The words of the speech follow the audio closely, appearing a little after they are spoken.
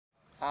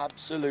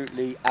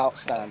Absolutely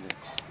outstanding.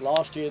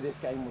 Last year this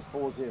game was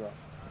 4-0.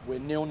 We're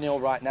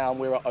 0-0 right now and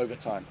we're at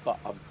overtime, but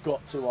I've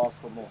got to ask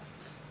for more.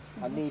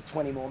 I need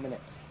 20 more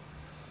minutes.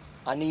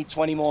 I need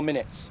 20 more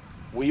minutes.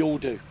 We all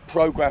do.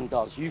 Program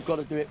does. You've got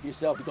to do it for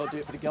yourself. You've got to do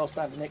it for the girl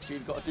standing next to you.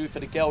 You've got to do it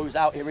for the girl who's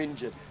out here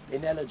injured,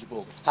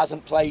 ineligible,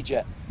 hasn't played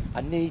yet.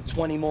 I need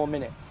 20 more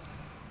minutes.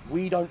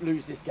 We don't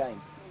lose this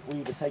game. We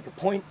either take a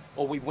point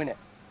or we win it.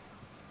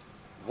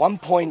 1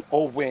 point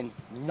or win,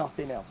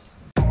 nothing else.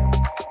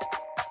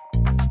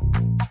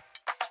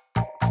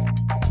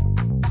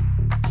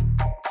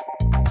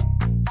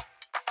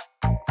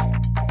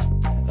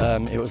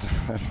 It was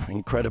an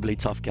incredibly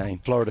tough game.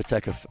 Florida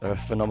Tech are a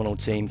phenomenal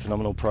team,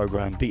 phenomenal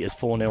program. Beat us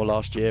 4-0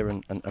 last year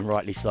and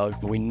rightly so.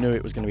 We knew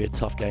it was going to be a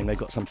tough game. They've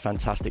got some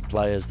fantastic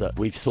players that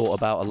we've thought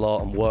about a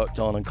lot and worked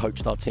on and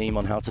coached our team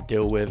on how to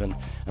deal with, and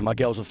my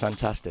girls were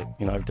fantastic.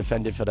 You know,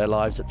 defended for their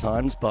lives at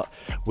times, but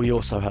we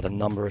also had a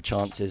number of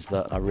chances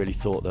that I really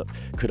thought that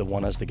could have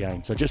won us the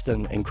game. So just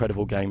an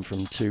incredible game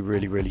from two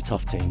really, really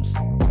tough teams.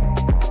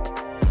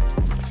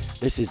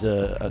 This is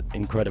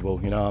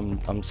incredible. You know,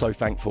 I'm so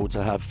thankful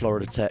to have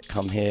Florida Tech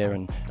come here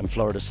and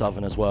Florida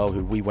Southern as well,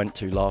 who we went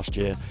to last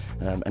year,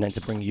 and then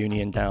to bring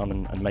Union down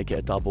and make it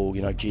a double,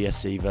 you know,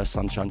 GSC versus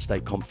Sunshine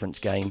State Conference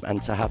game,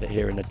 and to have it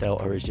here in the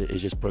Delta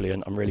is just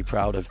brilliant. I'm really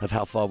proud of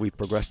how far we've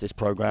progressed this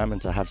program,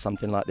 and to have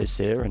something like this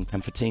here,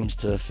 and for teams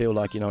to feel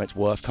like, you know, it's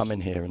worth coming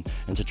here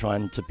and to try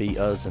and to beat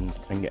us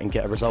and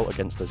get a result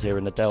against us here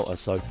in the Delta.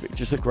 So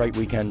just a great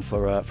weekend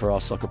for our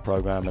soccer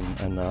program,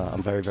 and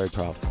I'm very, very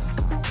proud.